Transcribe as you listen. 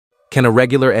Can a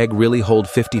regular egg really hold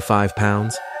 55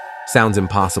 pounds? Sounds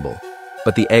impossible,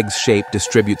 but the egg's shape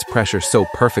distributes pressure so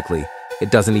perfectly, it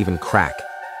doesn't even crack.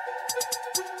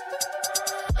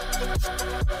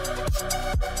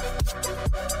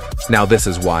 Now this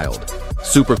is wild.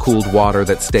 Supercooled water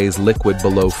that stays liquid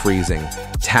below freezing.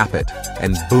 Tap it,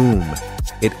 and boom!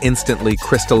 It instantly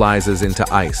crystallizes into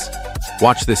ice.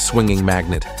 Watch this swinging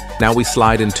magnet. Now we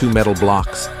slide in 2 metal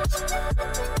blocks.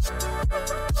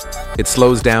 It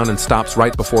slows down and stops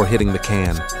right before hitting the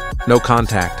can. No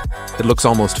contact. It looks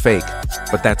almost fake,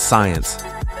 but that's science.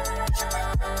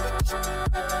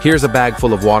 Here's a bag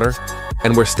full of water,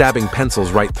 and we're stabbing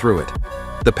pencils right through it.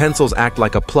 The pencils act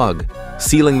like a plug,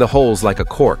 sealing the holes like a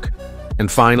cork.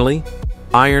 And finally,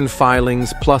 iron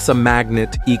filings plus a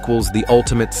magnet equals the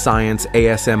ultimate science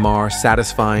ASMR,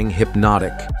 satisfying,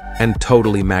 hypnotic, and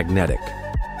totally magnetic.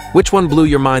 Which one blew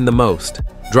your mind the most?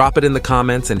 Drop it in the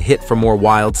comments and hit for more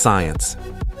wild science.